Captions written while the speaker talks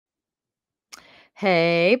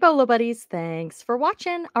Hey, Bolo buddies, thanks for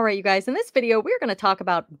watching. All right, you guys, in this video, we're going to talk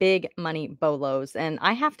about big money bolos. And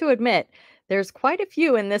I have to admit, there's quite a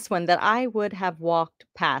few in this one that I would have walked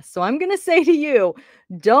past. So I'm going to say to you,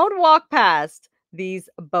 don't walk past these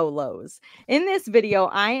bolos. In this video,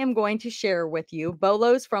 I am going to share with you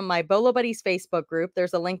bolos from my Bolo Buddies Facebook group.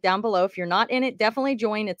 There's a link down below. If you're not in it, definitely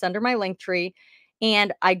join. It's under my link tree.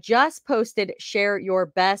 And I just posted share your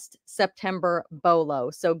best September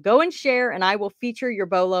bolo. So go and share, and I will feature your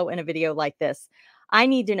bolo in a video like this. I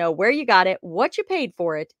need to know where you got it, what you paid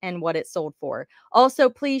for it, and what it sold for.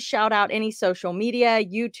 Also, please shout out any social media,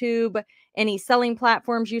 YouTube, any selling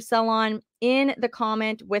platforms you sell on in the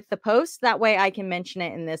comment with the post. That way I can mention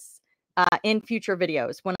it in this in future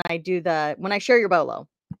videos when I share your bolo.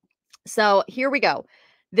 So here we go.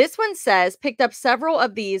 This one says, picked up several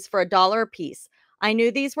of these for $1 a piece. I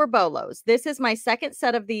knew these were bolos. This is my second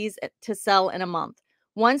set of these to sell in a month.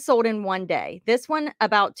 One sold in one day. This one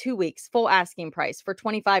about 2 weeks, full asking price for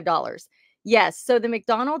 $25. Yes, so the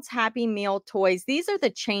McDonald's Happy Meal toys, these are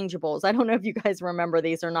the changeables. I don't know if you guys remember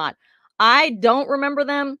these or not. I don't remember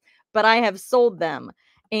them, but I have sold them.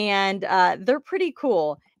 And they're pretty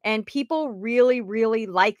cool. And people really, really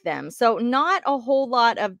like them. So not a whole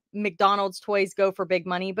lot of McDonald's toys go for big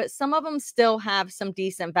money, but some of them still have some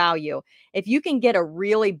decent value. If you can get a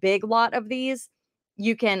really big lot of these,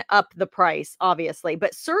 you can up the price, obviously.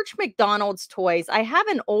 But search McDonald's toys. I have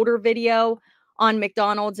an older video on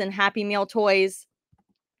McDonald's and Happy Meal toys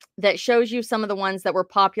that shows you some of the ones that were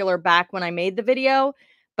popular back when I made the video.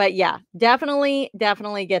 But yeah, definitely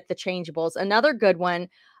get the changeables. Another good one.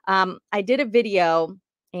 I did a video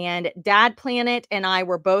and Dad Planet and I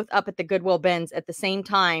were both up at the Goodwill bins at the same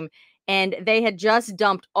time. And they had just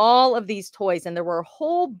dumped all of these toys. And there were a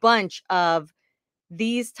whole bunch of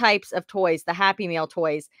these types of toys, the Happy Meal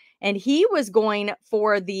toys. And he was going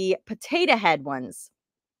for the potato head ones.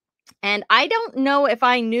 And I don't know if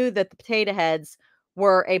I knew that the potato heads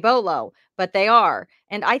were a bolo, but they are.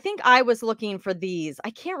 And I think I was looking for these.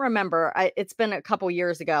 I can't remember. It's been a couple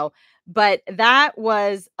years ago, but that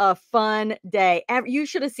was a fun day. You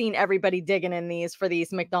should have seen everybody digging in these for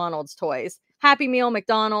these McDonald's toys. Happy Meal,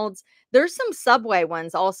 McDonald's. There's some Subway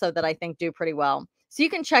ones also that I think do pretty well. So you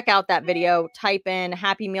can check out that video, type in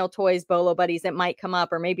Happy Meal toys, Bolo Buddies. It might come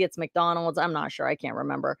up, or maybe it's McDonald's. I'm not sure. I can't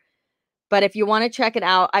remember. But if you want to check it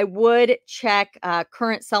out, I would check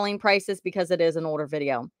current selling prices because it is an older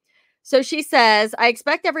video. So she says, I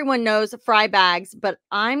expect everyone knows fry bags, but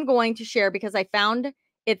I'm going to share because I found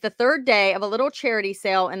it the third day of a little charity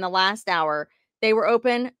sale in the last hour. They were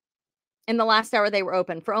open in the last hour. They were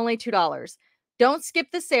open for only $2. Don't skip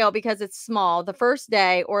the sale because it's small the first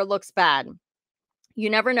day or it looks bad. You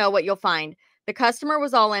never know what you'll find. The customer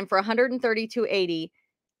was all in for $132.80.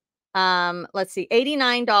 Let's see,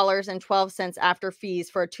 $89.12 after fees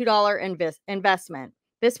for a $2 investment.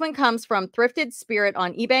 This one comes from Thrifted Spirit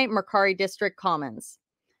on eBay, Mercari District Commons.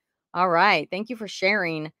 All right. Thank you for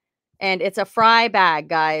sharing. And it's a Fry bag,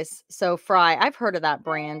 guys. So Fry, I've heard of that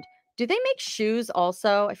brand. Do they make shoes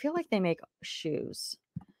also? I feel like they make shoes.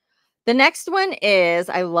 The next one is,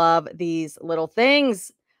 I love these little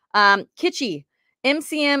things. Kitschy.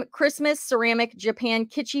 MCM Christmas Ceramic Japan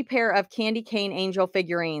Kitschy pair of candy cane angel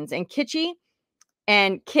figurines. And Kitschy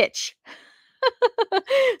and Kitsch.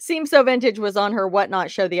 Seems So Vintage was on her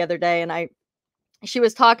Whatnot show the other day, and she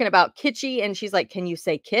was talking about kitschy, and she's like, can you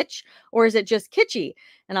say kitsch, or is it just kitschy?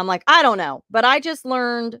 And I'm like, I don't know, but I just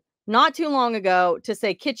learned not too long ago to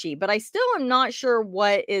say kitschy, but I still am not sure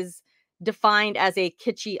what is defined as a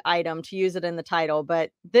kitschy item to use it in the title,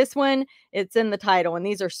 but this one, it's in the title, and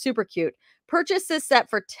these are super cute. Purchased this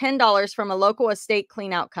set for $10 from a local estate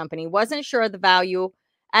cleanout company. Wasn't sure of the value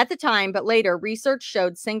at the time, but later research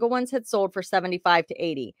showed single ones had sold for $75 to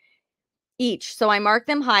 $80 each. So I marked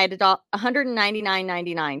them high at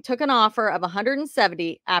 $199.99. Took an offer of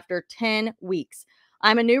 $170 after 10 weeks.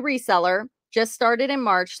 I'm a new reseller, just started in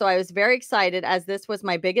March, so I was very excited as this was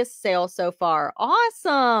my biggest sale so far.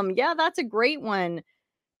 Awesome. Yeah, that's a great one.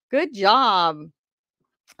 Good job.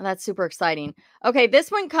 That's super exciting. Okay, this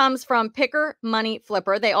one comes from Picker Money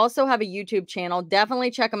Flipper. They also have a YouTube channel. Definitely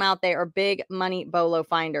check them out. They are big money bolo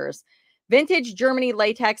finders. Vintage Germany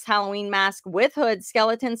latex Halloween mask with hood,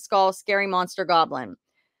 skeleton, skull, scary monster goblin.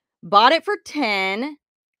 Bought it for 10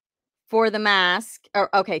 for the mask. Or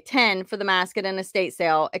okay, 10 for the mask at an estate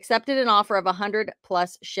sale. Accepted an offer of 100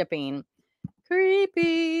 plus shipping.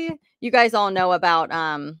 Creepy. You guys all know about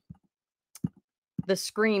the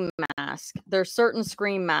Scream mask. There's certain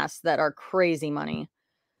Scream masks that are crazy money.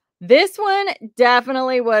 This one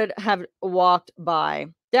definitely would have walked by.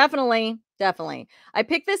 Definitely Definitely. I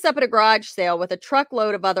picked this up at a garage sale with a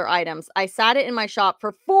truckload of other items. I sat it in my shop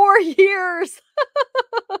for 4 years.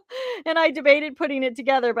 And I debated putting it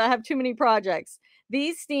together, but I have too many projects.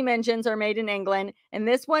 These steam engines are made in England, and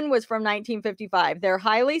this one was from 1955. They're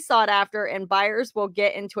highly sought after, and buyers will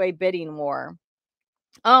get into a bidding war.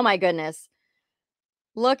 Oh my goodness.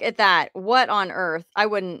 Look at that. What on earth? I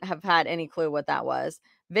wouldn't have had any clue what that was.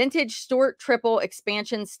 Vintage Stuart Triple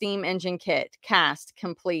Expansion Steam Engine Kit, cast,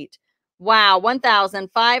 complete. Wow,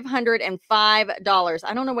 $1,505.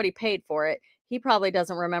 I don't know what he paid for it. He probably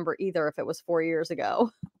doesn't remember either if it was 4 years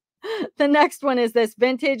ago. The next one is this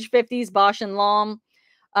vintage 50s Bosch& Lomb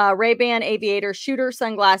Ray-Ban Aviator Shooter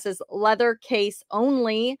Sunglasses, leather case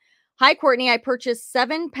only. Hi, Courtney. I purchased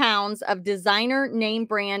 7 pounds of designer name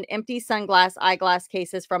brand empty sunglass eyeglass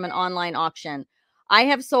cases from an online auction. I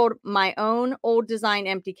have sold my own old design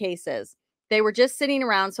empty cases. They were just sitting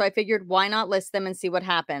around, so I figured why not list them and see what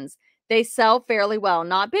happens. They sell fairly well,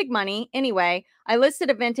 not big money. Anyway, I listed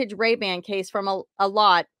a vintage Ray-Ban case from a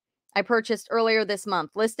lot I purchased earlier this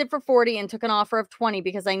month, listed for 40 and took an offer of 20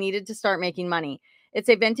 because I needed to start making money. It's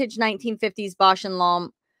a vintage 1950s Bosch&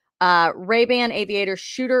 Lomb Ray-Ban Aviator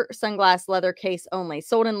Shooter Sunglass leather case only.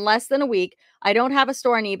 Sold in less than a week. I don't have a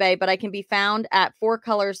store on eBay, but I can be found at 4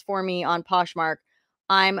 Colors for Me on Poshmark.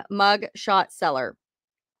 I'm mug shot seller.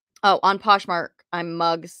 Oh, on Poshmark, I'm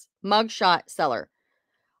mug shot seller.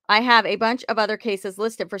 I have a bunch of other cases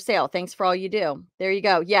listed for sale. Thanks for all you do. There you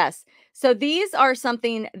go. Yes. So these are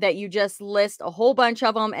something that you just list a whole bunch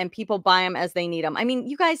of them and people buy them as they need them. I mean,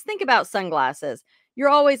 you guys think about sunglasses. You're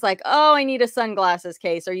always like, oh, I need a sunglasses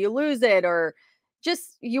case, or you lose it, or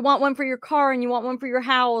just you want one for your car and you want one for your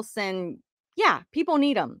house. And yeah, people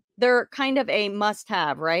need them. They're kind of a must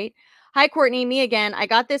have, right? Hi, Courtney, me again. I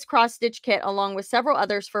got this cross stitch kit along with several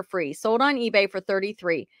others for free. Sold on eBay for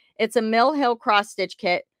 $33. It's a Mill Hill cross stitch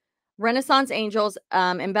kit. Renaissance Angels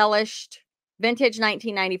embellished vintage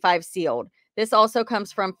 1995 sealed. This also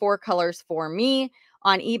comes from 4 Colors for Me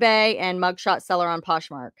on eBay and mugshot seller on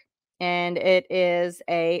Poshmark. And it is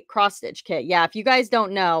a cross stitch kit. Yeah, if you guys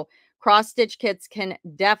don't know, cross stitch kits can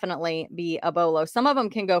definitely be a bolo. Some of them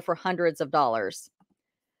can go for hundreds of dollars.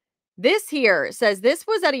 This here says this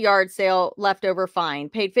was at a yard sale, leftover fine,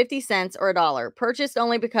 paid 50 cents or $1. Purchased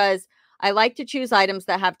only because I like to choose items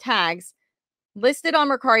that have tags. Listed on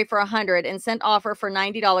Mercari for $100 and sent offer for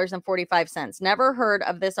 $90.45. Never heard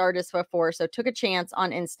of this artist before, so took a chance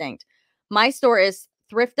on instinct. My store is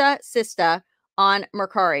Thrifta Sista on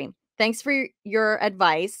Mercari. Thanks for your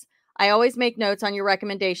advice. I always make notes on your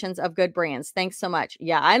recommendations of good brands. Thanks so much.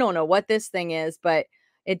 Yeah, I don't know what this thing is, but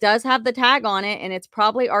it does have the tag on it, and it's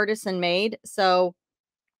probably artisan made. So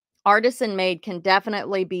artisan made can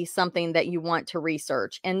definitely be something that you want to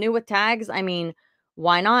research. And new with tags, I mean,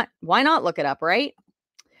 why not? Why not look it up, right?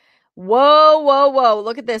 Whoa, whoa, whoa.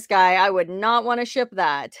 Look at this guy. I would not want to ship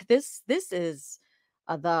that. This is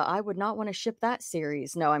the I would not want to ship that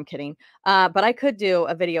series. No, I'm kidding. But I could do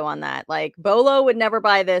a video on that. Like Bolo would never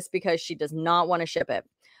buy this because she does not want to ship it.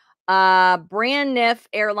 Brand Niff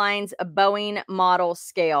Airlines Boeing model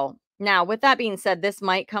scale. Now, with that being said, this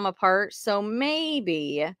might come apart. So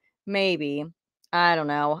maybe, I don't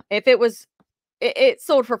know. If it was it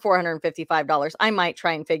sold for $455. I might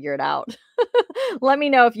try and figure it out. Let me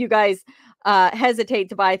know if you guys hesitate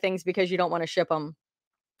to buy things because you don't want to ship them.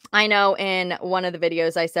 I know in one of the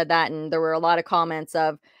videos I said that, and there were a lot of comments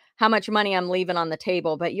of how much money I'm leaving on the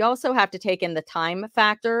table, but you also have to take in the time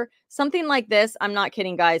factor. Something like this, I'm not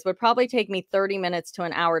kidding, guys, would probably take me 30 minutes to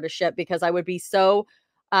an hour to ship because I would be so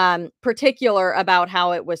particular about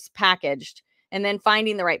how it was packaged and then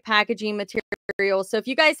finding the right packaging materials. So if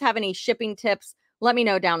you guys have any shipping tips, let me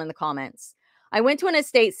know down in the comments. I went to an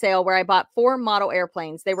estate sale where I bought 4 model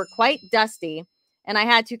airplanes. They were quite dusty, and I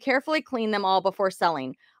had to carefully clean them all before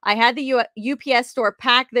selling. I had the UPS store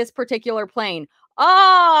pack this particular plane.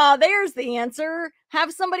 Ah, there's the answer.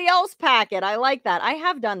 Have somebody else pack it. I like that. I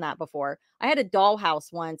have done that before. I had a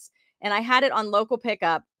dollhouse once, and I had it on local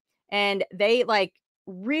pickup, and they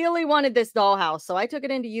really wanted this dollhouse. So I took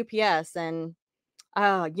it into UPS, and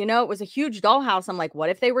it was a huge dollhouse. I'm like, what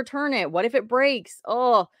if they return it? What if it breaks?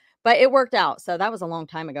 Oh, but it worked out. So that was a long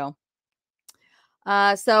time ago.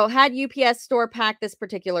 So had UPS store pack this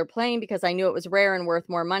particular plane because I knew it was rare and worth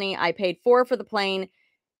more money. I paid $4 for the plane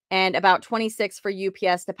and about $26 for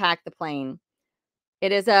UPS to pack the plane.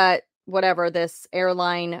 It is a whatever this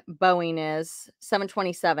airline Boeing is,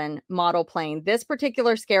 727 model plane. This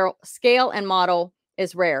particular scale and model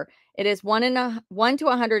is rare. It is 1 to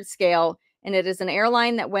 100 scale, and it is an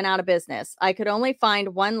airline that went out of business. I could only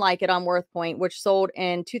find one like it on WorthPoint, which sold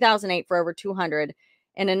in 2008 for over 200,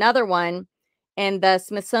 and another one in the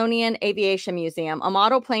Smithsonian Aviation Museum. A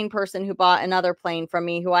model plane person who bought another plane from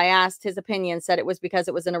me, who I asked his opinion, said it was because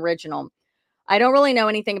it was an original. I don't really know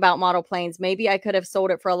anything about model planes. Maybe I could have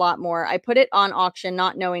sold it for a lot more. I put it on auction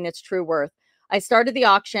not knowing its true worth. I started the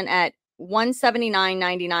auction at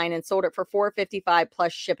 $179.99 and sold it for $455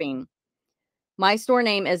 plus shipping. My store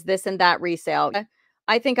name is This and That Resale.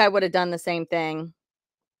 I think I would have done the same thing.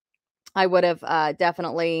 I would have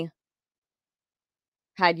definitely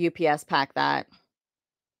had UPS pack that.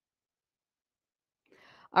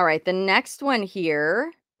 All right, the next one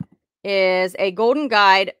here is a Golden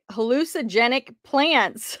Guide Hallucinogenic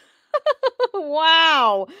Plants.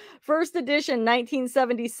 Wow. First edition,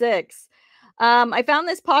 1976. I found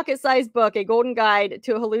this pocket-sized book, A Golden Guide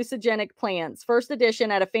to Hallucinogenic Plants, first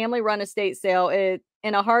edition at a family-run estate sale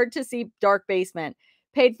in a hard-to-see dark basement.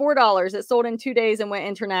 Paid $4. It sold in 2 days and went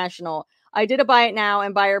international. I did a buy it now,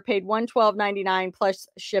 and buyer paid $112.99 plus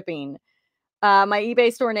shipping. My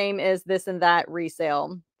eBay store name is This and That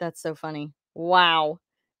Resale. That's so funny. Wow.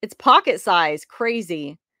 It's pocket size.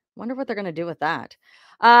 Crazy. Wonder what they're going to do with that.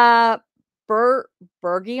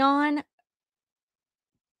 Bergion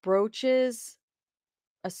brooches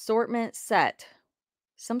assortment set.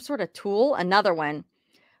 Some sort of tool. Another one.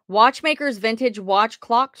 Watchmakers vintage watch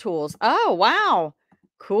clock tools. Oh, wow.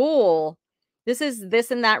 Cool. This is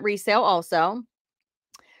This and That Resale also.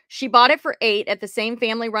 She bought it for $8 at the same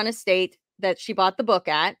family-run estate that she bought the book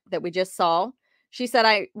at, that we just saw. She said,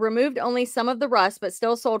 I removed only some of the rust, but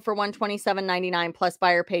still sold for $127.99 plus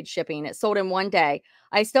buyer paid shipping. It sold in 1 day.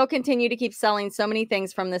 I still continue to keep selling so many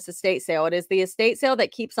things from this estate sale. It is the estate sale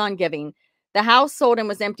that keeps on giving. The house sold and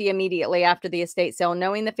was empty immediately after the estate sale.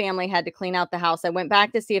 Knowing the family had to clean out the house, I went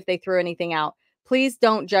back to see if they threw anything out. Please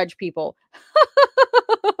don't judge people.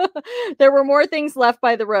 There were more things left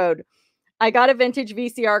by the road. I got a vintage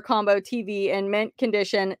VCR combo TV in mint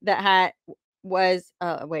condition that has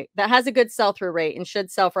a good sell-through rate and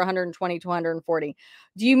should sell for 120 to 140.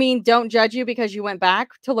 Do you mean don't judge you because you went back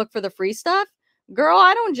to look for the free stuff? Girl,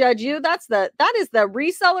 I don't judge you. That is the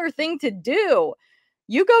reseller thing to do.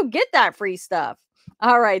 You go get that free stuff.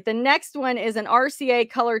 All right, the next one is an RCA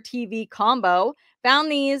color TV combo.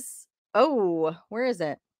 Found these. Oh, where is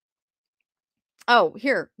it? Oh,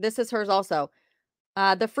 here. This is hers also.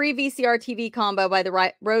 The free VCR TV combo by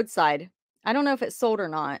the roadside. I don't know if it sold or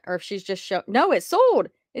not, or if she's just show. No, it sold.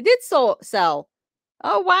 It did sell.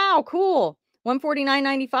 Oh, wow. Cool.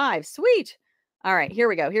 $149.95. Sweet. All right, here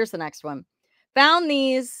we go. Here's the next one. Found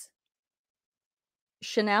these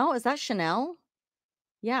Chanel. Is that Chanel?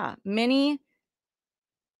 Yeah. Mini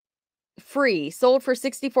free. Sold for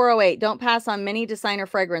 $64.08. Don't pass on many designer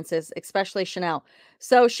fragrances, especially Chanel.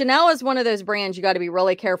 So Chanel is one of those brands you got to be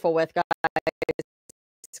really careful with, guys.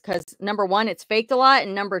 Because number one, it's faked a lot.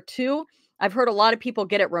 And number two, I've heard a lot of people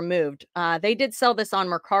get it removed. They did sell this on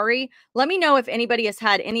Mercari. Let me know if anybody has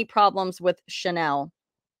had any problems with Chanel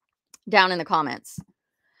down in the comments.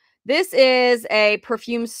 This is a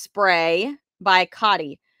perfume spray by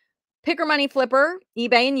Coty. Picker Money Flipper,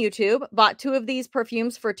 eBay and YouTube. Bought 2 of these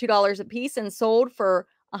perfumes for $2 a piece and sold for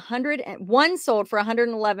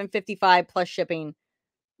 $111.55 plus shipping.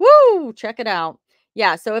 Woo! Check it out.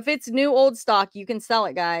 Yeah, so if it's new old stock, you can sell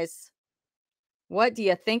it, guys. What do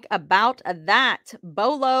you think about that?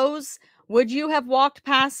 Bolos, would you have walked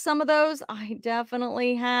past some of those? I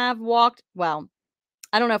definitely have walked. Well,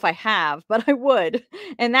 I don't know if I have, but I would.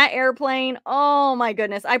 And that airplane, oh my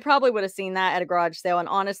goodness. I probably would have seen that at a garage sale and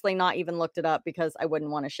honestly not even looked it up because I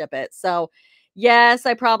wouldn't want to ship it. So yes,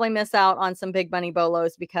 I probably miss out on some big money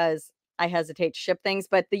bolos because I hesitate to ship things.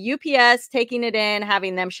 But the UPS, taking it in,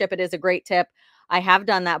 having them ship it is a great tip. I have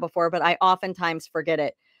done that before, but I oftentimes forget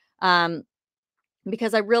it.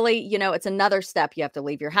 Because I really, it's another step. You have to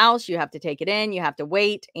leave your house, you have to take it in, you have to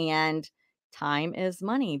wait, and time is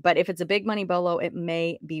money. But if it's a big money bolo, it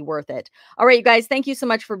may be worth it. All right, you guys, thank you so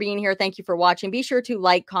much for being here. Thank you for watching. Be sure to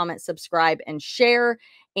like, comment, subscribe, and share.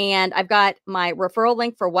 And I've got my referral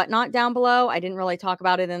link for Whatnot down below. I didn't really talk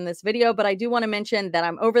about it in this video, but I do want to mention that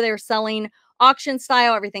I'm over there selling auction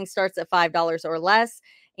style. Everything starts at $5 or less.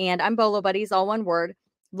 And I'm Bolo Buddies, all one word,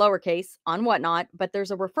 lowercase, on Whatnot. But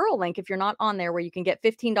there's a referral link if you're not on there where you can get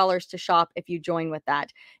 $15 to shop if you join with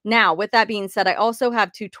that. Now, with that being said, I also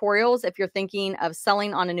have tutorials if you're thinking of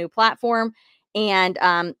selling on a new platform, and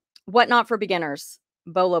Whatnot for beginners,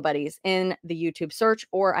 Bolo Buddies, in the YouTube search,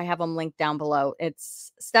 or I have them linked down below.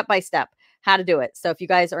 It's step by step how to do it. So if you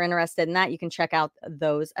guys are interested in that, you can check out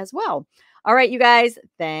those as well. All right, you guys,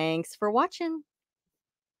 thanks for watching.